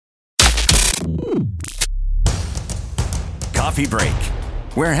Coffee Break,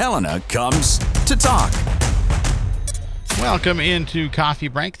 where Helena comes to talk. Welcome into Coffee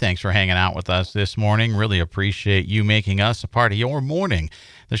Break. Thanks for hanging out with us this morning. Really appreciate you making us a part of your morning.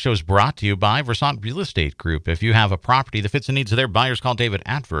 The show is brought to you by Versant Real Estate Group. If you have a property that fits the needs of their buyers, call David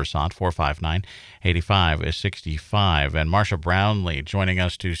at Versant, 459-8565. And Marcia Brownlee joining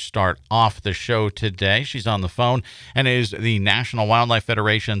us to start off the show today. She's on the phone and is the National Wildlife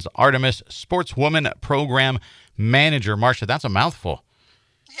Federation's Artemis Sportswoman Program Manager. Marcia, that's a mouthful.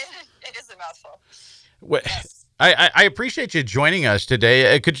 It is a mouthful. Yes. I appreciate you joining us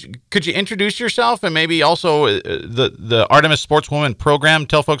today. Could you introduce yourself and maybe also the Artemis Sportswoman Program?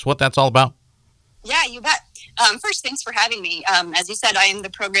 Tell folks what that's all about. Yeah, you bet. First, thanks for having me. As you said, I am the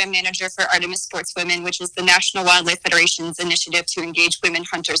program manager for Artemis Sportswomen, which is the National Wildlife Federation's initiative to engage women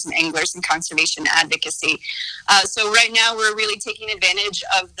hunters and anglers in conservation advocacy. So right now, we're really taking advantage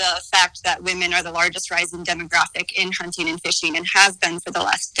of the fact that women are the largest rising demographic in hunting and fishing and have been for the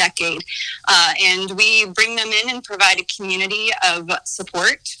last decade. And we bring them in and provide a community of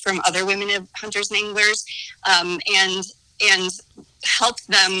support from other women hunters and anglers, and help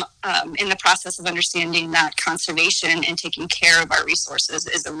them in the process of understanding that conservation and taking care of our resources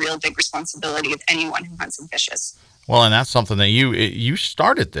is a real big responsibility of anyone who hunts and fishes. Well, and that's something that you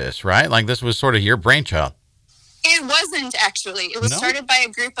started this, right? Like this was sort of your brainchild. It wasn't actually. It was started by a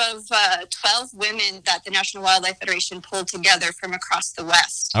group of 12 women that the National Wildlife Federation pulled together from across the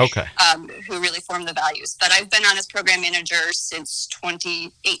West. Okay. Who really formed the values. But I've been on as program manager since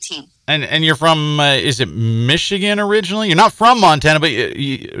 2018. And you're from, is it Michigan originally? You're not from Montana, but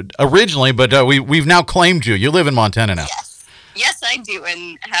originally, but we've now claimed you. You live in Montana now. Yes, I do,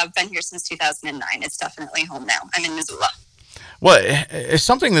 and have been here since 2009. It's definitely home now. I'm in Missoula. Well, it's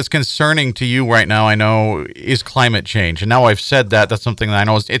something that's concerning to you right now, I know, is climate change. And now I've said that, that's something that I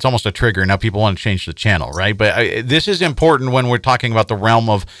know it's almost a trigger. Now people want to change the channel, right? But this is important when we're talking about the realm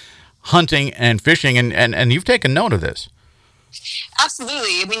of hunting and fishing, and you've taken note of this.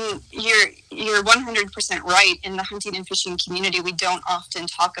 Absolutely. I mean, you're 100% right. In the hunting and fishing community, we don't often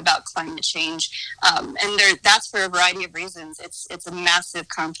talk about climate change, and that's for a variety of reasons. It's a massive,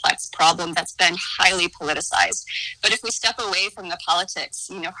 complex problem that's been highly politicized. But if we step away from the politics,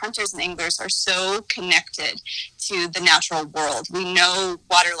 hunters and anglers are so connected to the natural world. We know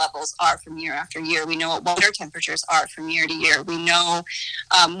water levels are from year after year. We know what water temperatures are from year to year. We know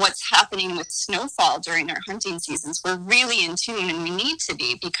what's happening with snowfall during our hunting seasons. We're really in tune, and we need to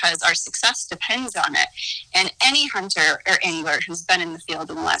be, because our success depends on it. And any hunter or angler who's been in the field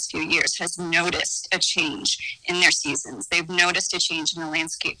in the last few years has noticed a change in their seasons. They've noticed a change in the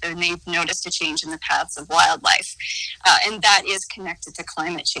landscape, and they've noticed a change in the paths of wildlife. And that is connected to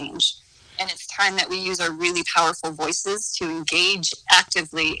climate change. And it's time that we use our really powerful voices to engage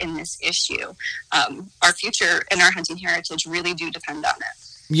actively in this issue. Our future and our hunting heritage really do depend on it.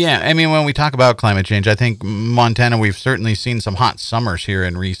 Yeah, I mean, when we talk about climate change, I think Montana, we've certainly seen some hot summers here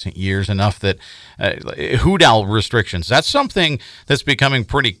in recent years, enough that hoot owl restrictions, that's something that's becoming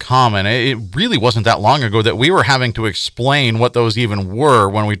pretty common. It really wasn't that long ago that we were having to explain what those even were.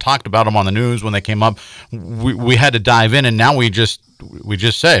 When we talked about them on the news, when they came up, we had to dive in, and now we just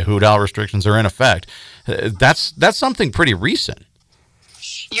say hoot owl restrictions are in effect. That's something pretty recent.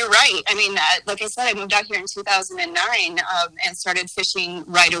 You're right. I mean, like I said, I moved out here in 2009 and started fishing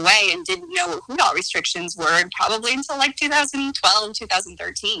right away and didn't know what hoot owl restrictions were probably until like 2012,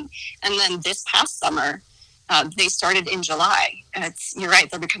 2013. And then this past summer, they started in July. You're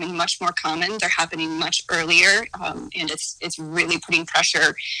right. They're becoming much more common. They're happening much earlier. And it's really putting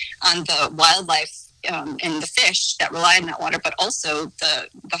pressure on the wildlife and the fish that rely on that water, but also the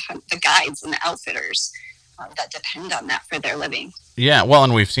guides and the outfitters that depend on that for their living. Yeah, well,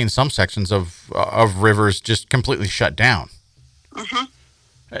 and we've seen some sections of rivers just completely shut down.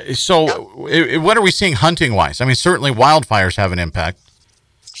 Mm-hmm. So what are we seeing hunting-wise? I mean, certainly wildfires have an impact.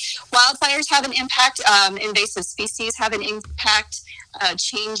 Wildfires have an impact. Invasive species have an impact.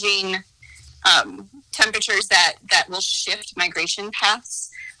 Changing temperatures that will shift migration paths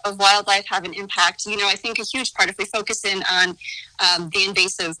of wildlife have an impact. I think a huge part, if we focus in on the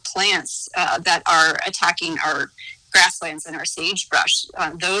invasive plants that are attacking our grasslands and our sagebrush,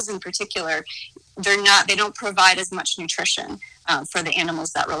 those in particular, they don't provide as much nutrition for the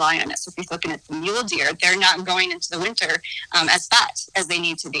animals that rely on it. So if you're looking at the mule deer, they're not going into the winter as fat as they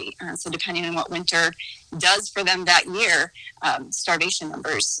need to be. So depending on what winter does for them that year, starvation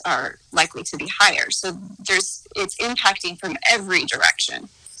numbers are likely to be higher. So it's impacting from every direction.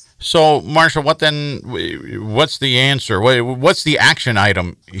 So, Marcia, what's the answer? What's the action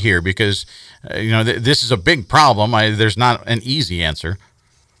item here? Because, this is a big problem. There's not an easy answer.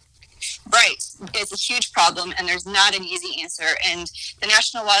 Right. It's a huge problem, and there's not an easy answer. And the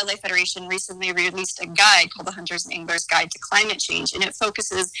National Wildlife Federation recently released a guide called the Hunters and Anglers Guide to Climate Change, and it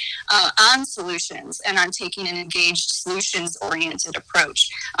focuses on solutions and on taking an engaged, solutions-oriented approach.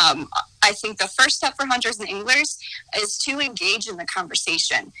 I think the first step for hunters and anglers is to engage in the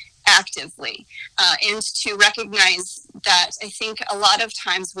conversation actively, and to recognize that I think a lot of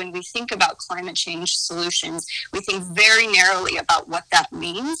times when we think about climate change solutions, we think very narrowly about what that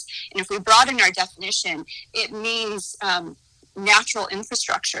means. And if we broaden our definition, it means natural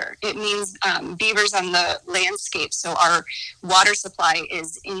infrastructure. It means beavers on the landscape. So our water supply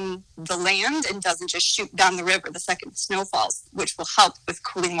is in the land and doesn't just shoot down the river the second snow falls, which will help with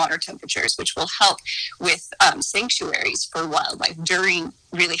cooling water temperatures, which will help with sanctuaries for wildlife during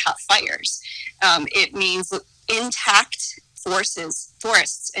really hot fires. It means intact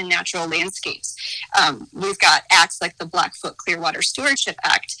forests and natural landscapes. We've got acts like the Blackfoot Clearwater Stewardship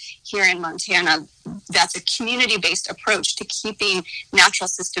Act here in Montana. That's a community-based approach to keeping natural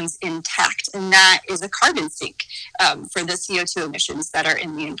systems intact, and that is a carbon sink for the CO2 emissions that are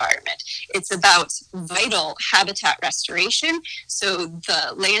in the environment. It's about vital habitat restoration, so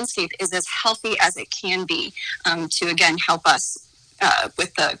the landscape is as healthy as it can be to, again, help us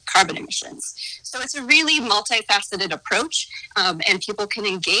with the carbon emissions. So it's a really multifaceted approach, and people can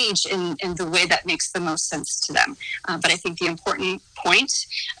engage in the way that makes the most sense to them. But I think the important point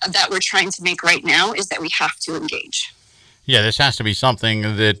that we're trying to make right now is that we have to engage. Yeah, this has to be something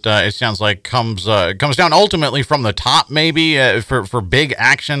that it sounds like comes down ultimately from the top, maybe for big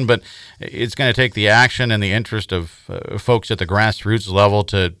action, but it's going to take the action and the interest of folks at the grassroots level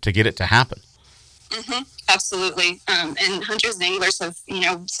to get it to happen. Mm-hmm. Absolutely. And hunters and anglers have,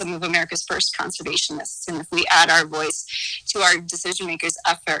 some of America's first conservationists. And if we add our voice to our decision makers'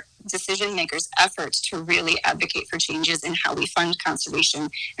 efforts to really advocate for changes in how we fund conservation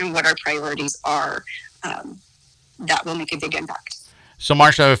and what our priorities are, that will make a big impact. So,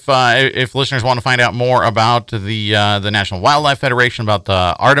 Marcia, if listeners want to find out more about the National Wildlife Federation, about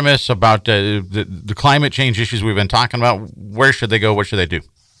the Artemis, about the climate change issues we've been talking about, where should they go? What should they do?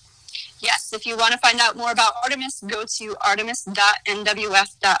 Yes, if you want to find out more about Artemis, go to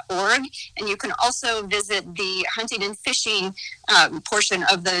artemis.nwf.org, and you can also visit the hunting and fishing portion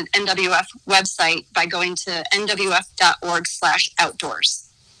of the NWF website by going to nwf.org/outdoors.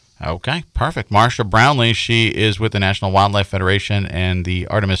 Okay, perfect. Marcia Brownlee, she is with the National Wildlife Federation and the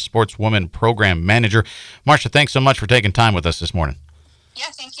Artemis Sportswoman Program Manager. Marcia, thanks so much for taking time with us this morning. Yeah,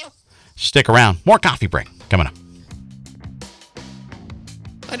 thank you. Stick around. More Coffee Break coming up.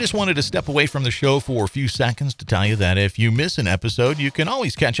 I just wanted to step away from the show for a few seconds to tell you that if you miss an episode, you can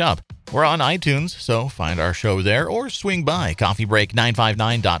always catch up. We're on iTunes, so find our show there or swing by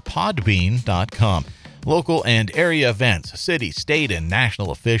coffeebreak959.podbean.com. Local and area events, city, state, and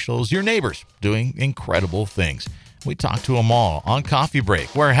national officials, your neighbors doing incredible things. We talk to them all on Coffee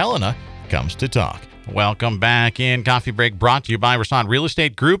Break, where Helena comes to talk. Welcome back in Coffee Break, brought to you by Rasan Real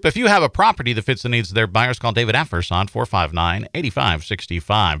Estate Group. If you have a property that fits the needs of their buyers, call David at Rasan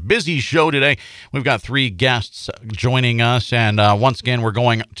 459-8565. Busy show today. We've got 3 guests joining us, and once again, we're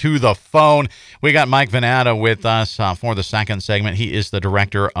going to the phone. We got Mike Vannatta with us for the second segment. He is the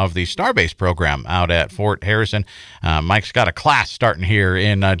director of the Starbase program out at Fort Harrison. Mike's got a class starting here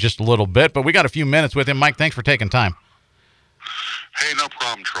in just a little bit, but we got a few minutes with him. Mike, thanks for taking time. Hey, no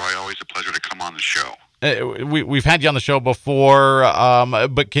problem, Troy. Always a pleasure to come on the show. We've had you on the show before,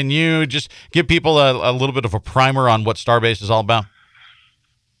 but can you just give people a little bit of a primer on what Starbase is all about?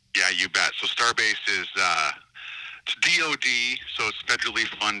 Yeah, you bet. So Starbase is it's DOD, so it's federally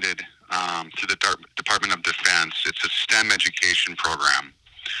funded through the Department of Defense. It's a STEM education program.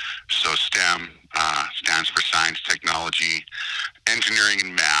 So STEM stands for science, technology, engineering,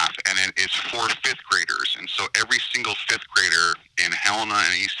 and math, and it's for 5th graders. And so every single 5th grader in Helena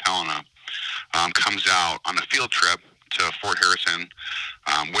and East Helena comes out on a field trip to Fort Harrison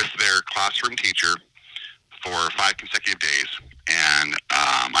with their classroom teacher for 5 consecutive days. And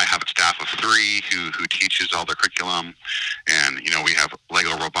I have a staff of 3 who teaches all the curriculum. And, we have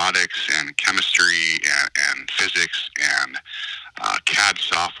Lego robotics and chemistry and physics and CAD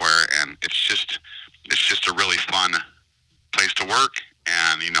software. And it's just a really fun place to work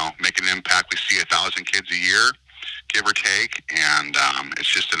and, make an impact. We see 1,000 kids a year, give or take. And it's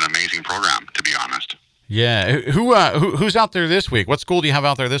just an amazing program, to be honest. Yeah. Who's out there this week? What school do you have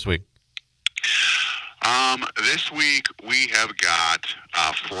out there this week? This week we have got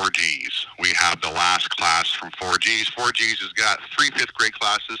 4Gs. We have the last class from 4Gs. 4Gs has got 3 5th grade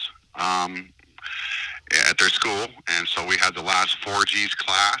classes at their school, and so we have the last 4Gs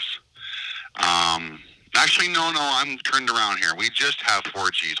class. Actually, no, I'm turned around here. We just have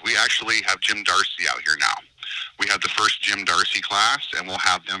 4Gs. We actually have Jim Darcy out here now. We have the first Jim Darcy class, and we'll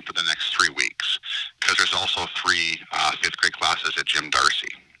have them for the next 3 weeks because there's also 3 fifth grade classes at Jim Darcy.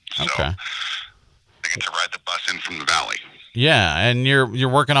 So Okay. I get to ride the bus in from the valley. Yeah, and you're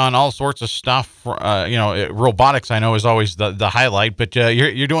working on all sorts of stuff. Robotics I know is always the highlight, but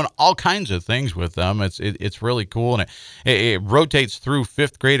you're doing all kinds of things with them. It's really cool, and it rotates through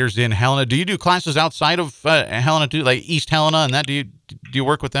fifth graders in Helena. Do you do classes outside of Helena too, like East Helena and that? Do you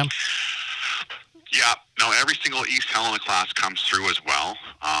work with them? Yeah, no, every single East Helena class comes through as well.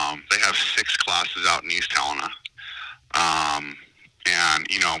 They have 6 classes out in East Helena. And,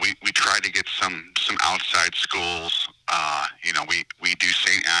 we try to get some outside schools. We do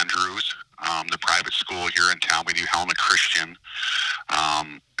St. Andrews, the private school here in town. We do Helena Christian.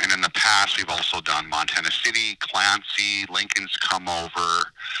 And in the past, we've also done Montana City, Clancy, Lincoln's come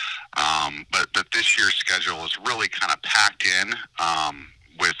over. But this year's schedule is really kind of packed in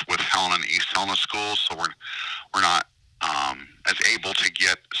with Helena and East Helena schools. So we're not as able to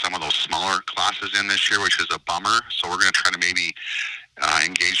get some of those smaller classes in this year, which is a bummer. So we're going to try to maybe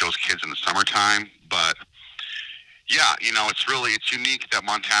engage those kids in the summertime. But yeah, it's unique that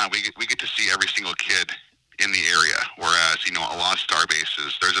Montana, we get to see every single kid in the area. Whereas, a lot of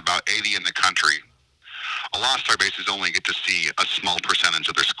Starbases, there's about 80 in the country. A lot of Starbases only get to see a small percentage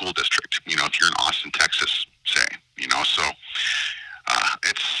of their school district. If you're in Austin, Texas, say, so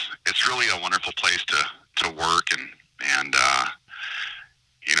it's really a wonderful place to work and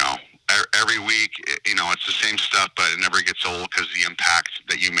every week, it's the same stuff, but it never gets old because the impact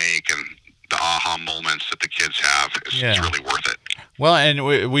that you make and the aha moments that the kids have is really worth it. Well,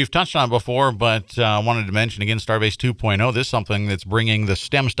 and we've touched on it before, but I wanted to mention again, Starbase 2.0, this is something that's bringing the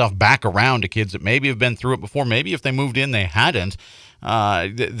STEM stuff back around to kids that maybe have been through it before. Maybe if they moved in, they hadn't.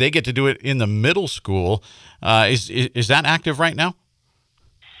 They get to do it in the middle school. Is that active right now?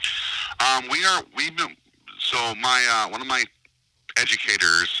 We've been, so my, one of my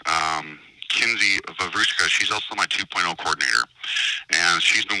educators, Kinsey Vavrushka, she's also my 2.0 coordinator, and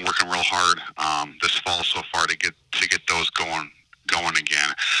she's been working real hard this fall so far to get those going again.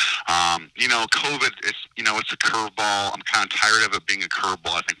 COVID, it's a curveball. I'm kind of tired of it being a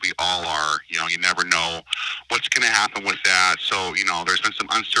curveball. I think we all are. You never know what's going to happen with that. So there's been some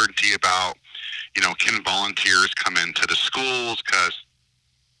uncertainty about can volunteers come into the schools, because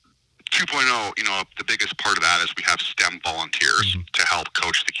 2.0, the biggest part of that is we have STEM volunteers to help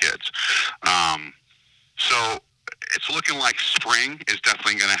coach the kids. So it's looking like spring is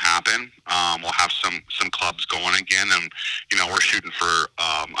definitely going to happen. We'll have some clubs going again, and we're shooting for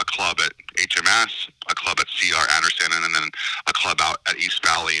a club at HMS, a club at CR Anderson, and then a club out at East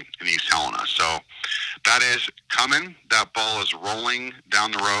Valley in East Helena. So that is coming. That ball is rolling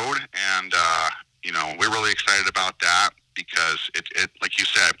down the road, and we're really excited about that, because it like you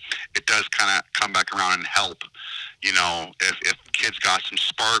said, it does kind of come back around and help. If kids got some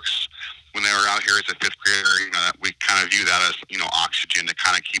sparks when they were out here as a fifth grader, we kind of view that as oxygen to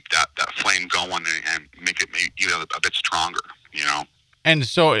kind of keep that flame going and make it a bit stronger. And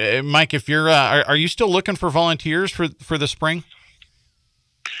so, Mike, if you're, are you still looking for volunteers for the spring?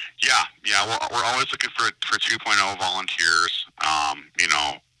 Yeah. We're always looking for 2.0 volunteers.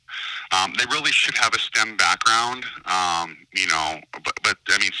 They really should have a STEM background, but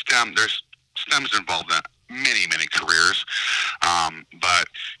I mean, STEM's involved in many careers. But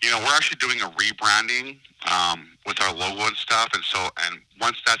we're actually doing a rebranding with our logo and stuff, and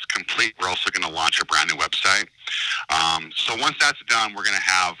once that's complete, we're also going to launch a brand new website. So once that's done, we're going to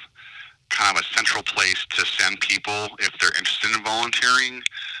have kind of a central place to send people if they're interested in volunteering.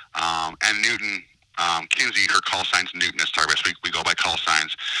 And Newton, Kinsey, her call sign's Newton at Starbase. We go by call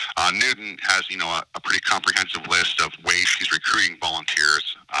signs. Newton has, a pretty comprehensive list of ways she's recruiting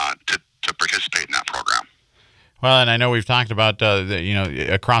volunteers to participate in that program. Well, and I know we've talked about,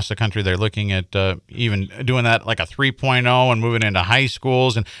 across the country, they're looking at even doing that like a 3.0 and moving into high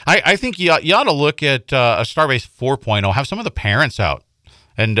schools. And I think you ought to look at a Starbase 4.0, have some of the parents out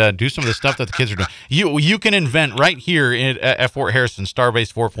and do some of the stuff that the kids are doing. You can invent right here at Fort Harrison,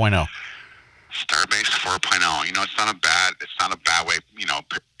 Starbase 4.0. Starbase 4.0. It's not a bad way.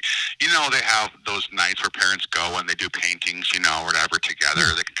 They have those nights where parents go and they do paintings, or whatever together.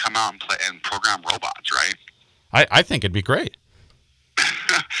 They can come out and play and program robots, right? I think it'd be great.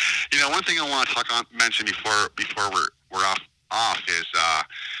 One thing I want to mention before we're off is,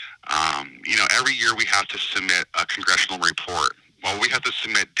 every year we have to submit a congressional report. Well, we have to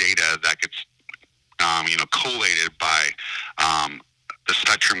submit data that gets, collated by the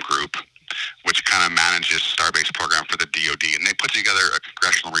Spectrum Group, which kind of manages Starbase program for the DoD, and they put together a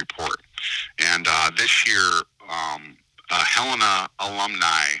congressional report. And this year, a Helena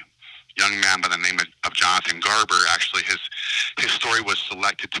alumni, young man by the name of Jonathan Garber, actually his story was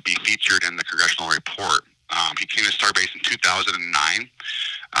selected to be featured in the Congressional Report. He came to Starbase in 2009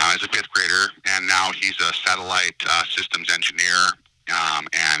 as a fifth grader, and now he's a satellite systems engineer.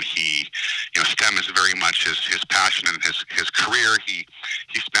 And he, STEM is very much his passion and his career. He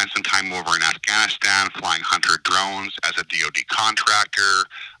spent some time over in Afghanistan flying Hunter drones as a DoD contractor.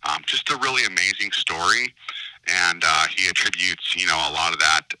 Just a really amazing story, and he attributes a lot of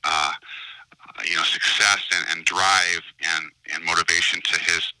that success and drive and motivation to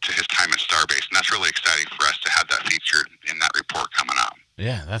his time at Starbase, and that's really exciting for us to have that featured in that report coming up.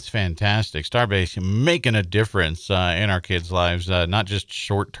 Yeah, that's fantastic. Starbase making a difference in our kids' lives, not just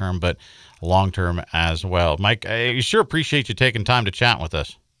short term, but long term as well. Mike, I sure appreciate you taking time to chat with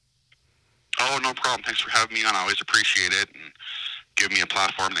us. Oh, no problem. Thanks for having me on. I always appreciate it, and give me a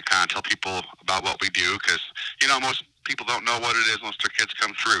platform to kind of tell people about what we do, because most people don't know what it is unless their kids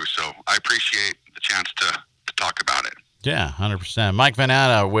come through. So I appreciate the chance to talk about it. Yeah, 100%. Mike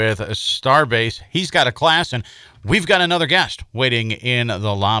Vannatta with Starbase. He's got a class, and we've got another guest waiting in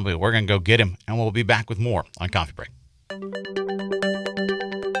the lobby. We're going to go get him, and we'll be back with more on Coffee Break.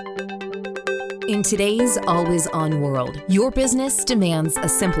 In today's always-on world, your business demands a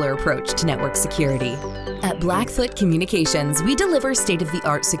simpler approach to network security. At Blackfoot Communications, we deliver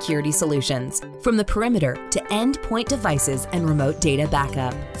state-of-the-art security solutions, from the perimeter to endpoint devices and remote data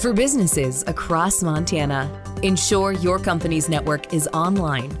backup, for businesses across Montana. Ensure your company's network is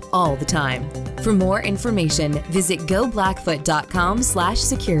online all the time. For more information, visit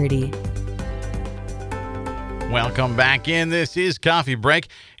goblackfoot.com/security. Welcome back in. This is Coffee Break.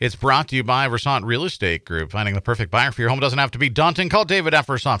 It's brought to you by Versant Real Estate Group. Finding the perfect buyer for your home doesn't have to be daunting. Call David at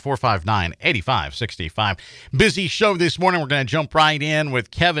Versant, 459-8565. Busy show this morning. We're going to jump right in with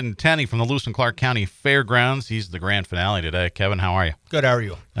Kevin Tenney from the Lewis and Clark County Fairgrounds. He's the grand finale today. Kevin, how are you? Good. How are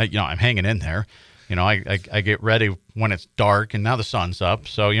you? I'm hanging in there. I get ready when it's dark, and now the sun's up.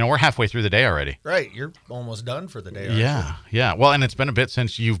 So, we're halfway through the day already. Right. You're almost done for the day. Yeah. Well, and it's been a bit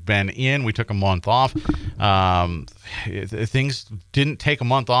since you've been in. We took a month off. Things didn't take a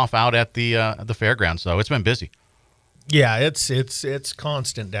month off out at the fairgrounds, though. It's been busy. Yeah, it's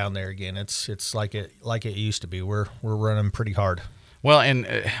constant down there again. It's like it used to be. We're running pretty hard. Well, and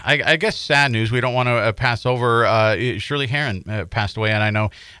I guess sad news, we don't want to pass over Shirley Heron passed away, and I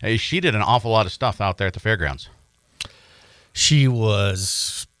know she did an awful lot of stuff out there at the fairgrounds. She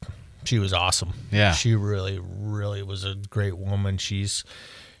was awesome. Yeah. She really, really was a great woman. She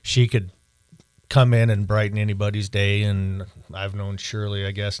could come in and brighten anybody's day, and I've known Shirley,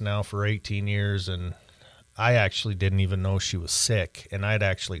 I guess, now for 18 years, and I actually didn't even know she was sick, and I'd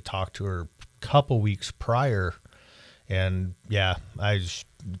actually talked to her a couple weeks prior. And yeah,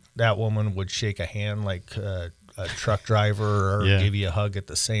 that woman would shake a hand like a truck driver or give you a hug at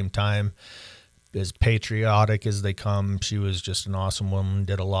the same time. As patriotic as they come, she was just an awesome woman,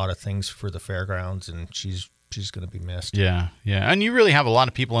 did a lot of things for the fairgrounds, and she's going to be missed. Yeah. And you really have a lot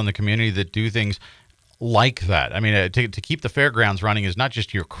of people in the community that do things like that. I mean, to keep the fairgrounds running is not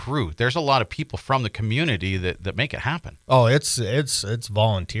just your crew. There's a lot of people from the community that make it happen. Oh, it's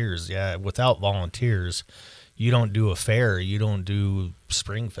volunteers. Yeah, without volunteers, you don't do a fair, you don't do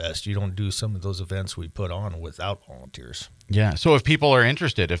Springfest, you don't do some of those events we put on without volunteers. Yeah. So if people are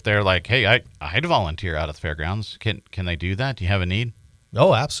interested, if they're like, hey, I'd volunteer out at the fairgrounds, can they do that? Do you have a need?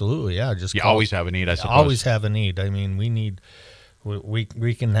 Oh, absolutely. Yeah. You always have a need, I suppose. Always have a need. I mean, we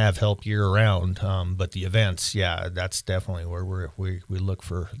can have help year round, but the events, that's definitely where we look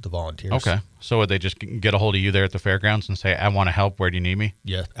for the volunteers. Okay. So would they just get a hold of you there at the fairgrounds and say, I want to help, where do you need me?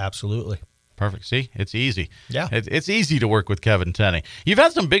 Yeah, absolutely. Perfect. See, it's easy. Yeah. It's easy to work with Kevin Tenney. You've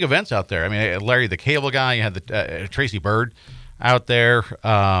had some big events out there. I mean, Larry the Cable Guy, you had the Tracy Bird out there.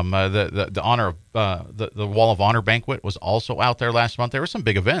 The honor of the Wall of Honor banquet was also out there last month. There were some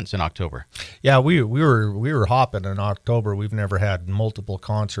big events in October. Yeah, we were hopping in October. We've never had multiple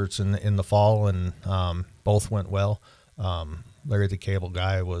concerts in the fall, and both went well. Larry the Cable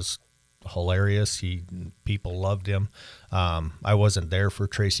Guy was hilarious. People loved him. I wasn't there for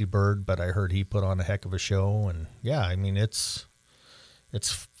Tracy Bird, but I heard he put on a heck of a show. And yeah, I mean, it's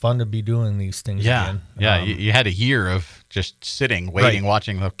fun to be doing these things again. Yeah, you had a year of just sitting, waiting,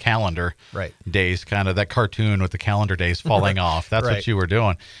 watching the calendar days, kind of that cartoon with the calendar days falling off. That's what you were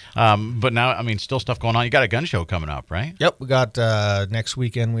doing. But now, I mean, still stuff going on. You got a gun show coming up, right? Yep, we got next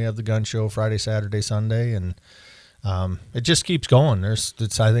weekend. We have the gun show Friday, Saturday, Sunday, and it just keeps going. I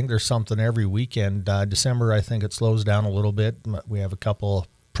think there's something every weekend. December, I think it slows down a little bit. We have a couple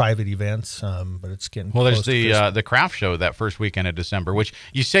private events, but it's getting Well, there's close to Christmas. the craft show that first weekend of December, which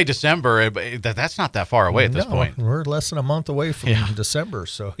you say December, but that's not that far away at this point. We're less than a month away from December,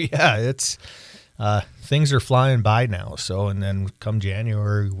 so yeah, it's things are flying by now. So, and then come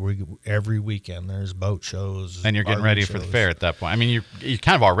January, every weekend there's boat shows, and you're getting ready for the fair at that point. I mean, you're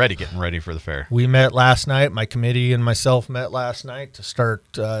kind of already getting ready for the fair. We met last night. My committee and myself met last night to start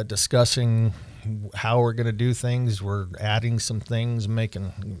discussing how we're going to do things. We're adding some things,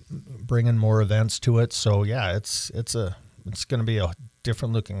 bringing more events to it. So yeah, it's going to be a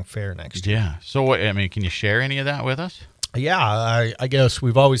different looking fair next year. Yeah. So I mean, can you share any of that with us? Yeah, I guess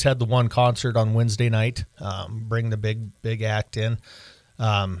we've always had the one concert on Wednesday night. Bring the big act in.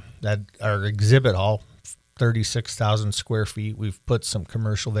 That our exhibit hall, 36,000 square feet. We've put some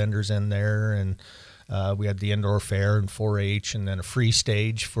commercial vendors in there, and we had the indoor fair and 4-H, and then a free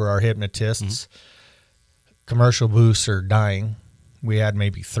stage for our hypnotists. Commercial booths are dying. We had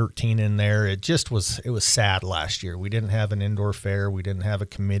maybe 13 in there. It was sad last year. We didn't have an indoor fair. We didn't have a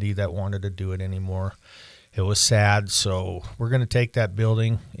committee that wanted to do it anymore. It was sad, so we're going to take that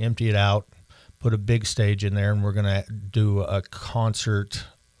building, empty it out, put a big stage in there, and we're going to do a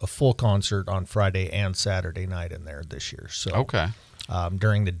full concert on Friday and Saturday night in there this year. So okay.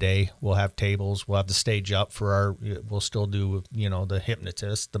 During the day, we'll have tables. We'll have the stage up we'll still do, the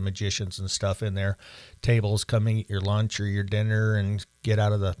hypnotists, the magicians and stuff in there. Tables, come eat your lunch or your dinner and get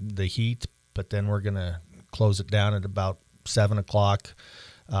out of the heat. But then we're going to close it down at about 7 o'clock.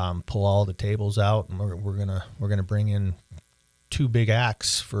 Pull all the tables out, and we're gonna bring in 2 big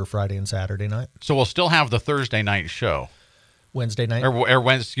acts for Friday and Saturday night. So we'll still have the Thursday night show, Wednesday night,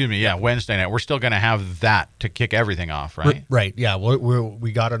 Wednesday night. We're still going to have that to kick everything off, right? Right. Yeah.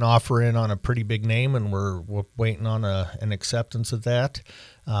 We got an offer in on a pretty big name, and we're waiting on an acceptance of that.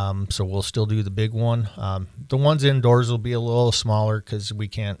 So we'll still do the big one. The ones indoors will be a little smaller because we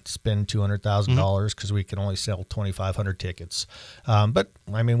can't spend $200,000 because we can only sell 2,500 tickets. But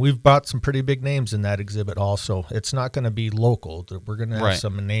I mean, we've brought some pretty big names in that exhibit hall, so it's not going to be local. We're going to have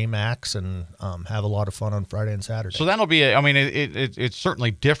some name acts and have a lot of fun on Friday and Saturday. So that'll be. It's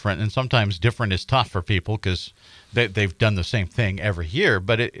certainly different, and sometimes different is tough for people because they've done the same thing every year.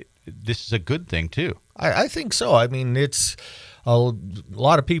 But this is a good thing too. I think so. I mean, it's. A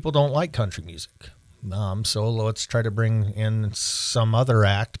lot of people don't like country music, so let's try to bring in some other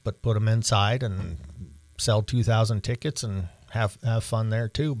act, but put them inside and sell 2,000 tickets and have fun there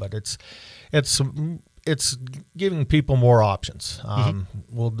too. But it's giving people more options.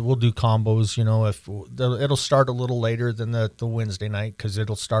 We'll do combos. If it'll start a little later than the Wednesday night because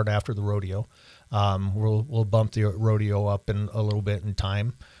it'll start after the rodeo. We'll bump the rodeo up in a little bit in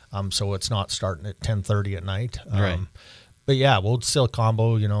time, so it's not starting at 10:30 at night. Right. But yeah, we'll still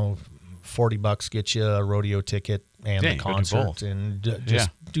combo, $40 get you a rodeo ticket and the concert, and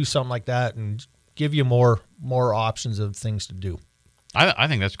just do something like that and give you more options of things to do. I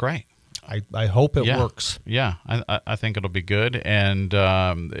think that's great. I hope it works. Yeah, I think it'll be good. And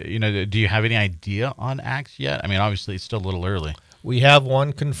do you have any idea on acts yet? I mean, obviously it's still a little early. We have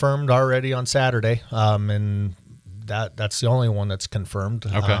one confirmed already on Saturday, and that's the only one that's confirmed.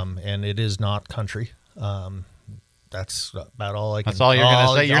 Okay. And it is not country. That's about all I can. That's all you're going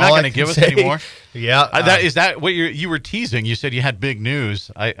to say. You're not going to give us any more. Yeah. Is that what you were teasing? You said you had big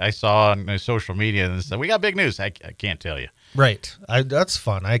news. I saw on social media and said we got big news. I can't tell you. Right. That's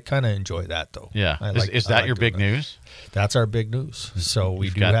fun. I kind of enjoy that though. Yeah. Is that your big news? That's our big news. So we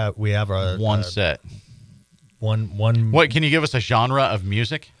have a one set. One. What can you give us a genre of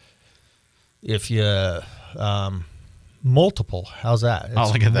music? If you. Multiple. How's that?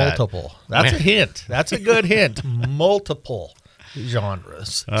 It's look at that. Multiple. That's a hint. That's a good hint. Multiple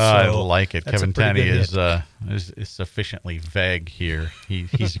genres. I like it. Kevin Tenney is sufficiently vague here.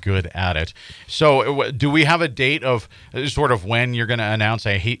 He's good at it. So do we have a date of sort of when you're going to announce,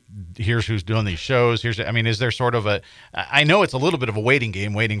 here's who's doing these shows? Is there sort of I know it's a little bit of a waiting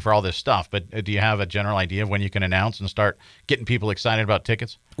game, waiting for all this stuff, but do you have a general idea of when you can announce and start getting people excited about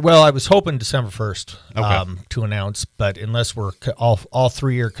tickets? Well, I was hoping December 1st to announce, but unless we're all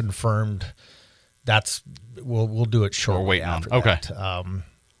 3 are confirmed, we'll do it shortly. We're waiting after on. that.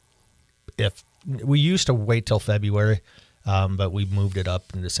 If we used to wait till February, but we moved it up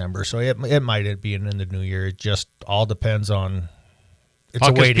in December, so it might be in the new year. It just all depends on. It's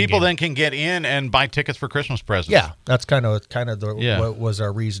a waiting people game. then can get in and buy tickets for Christmas presents. Yeah, that's kind of what was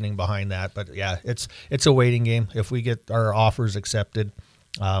our reasoning behind that. But yeah, it's a waiting game. If we get our offers accepted,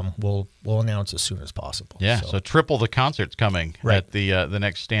 we'll announce as soon as possible. Yeah, so triple the concerts coming at the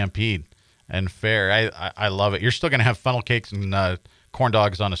next Stampede and Fair. I love it. You're still going to have funnel cakes and corn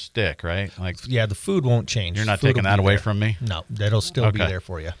dogs on a stick, right? Like, Yeah, the food won't change. you're not Food taking will that be away there. from me? No, that'll still be there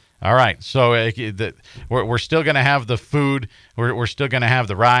for you. All right, so we're still going to have the food. We're still going to have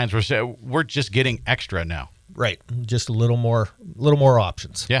the rides. We're just getting extra now. Right, just a little more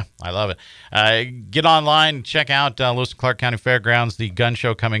options. Yeah, I love it. Get online, check out Lewis and Clark County Fairgrounds, the gun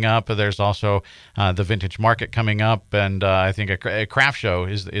show coming up. There's also the vintage market coming up, and I think a craft show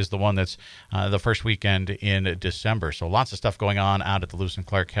is the one that's the first weekend in December. So lots of stuff going on out at the Lewis and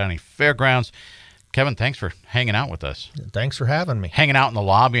Clark County Fairgrounds. Kevin, thanks for hanging out with us. Thanks for having me. Hanging out in the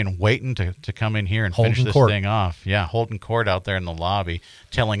lobby and waiting to come in here and finish this thing off. Yeah, holding court out there in the lobby,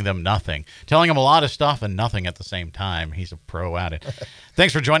 telling them nothing. Telling them a lot of stuff and nothing at the same time. He's a pro at it.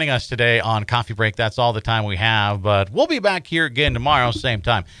 Thanks for joining us today on Coffee Break. That's all the time we have, but we'll be back here again tomorrow, same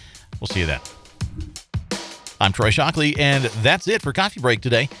time. We'll see you then. I'm Troy Shockley, and that's it for Coffee Break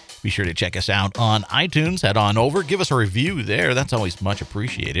today. Be sure to check us out on iTunes. Head on over, give us a review there. That's always much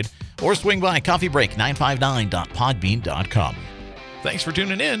appreciated. Or swing by coffeebreak959.podbean.com. Thanks for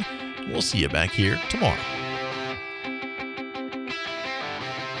tuning in. We'll see you back here tomorrow.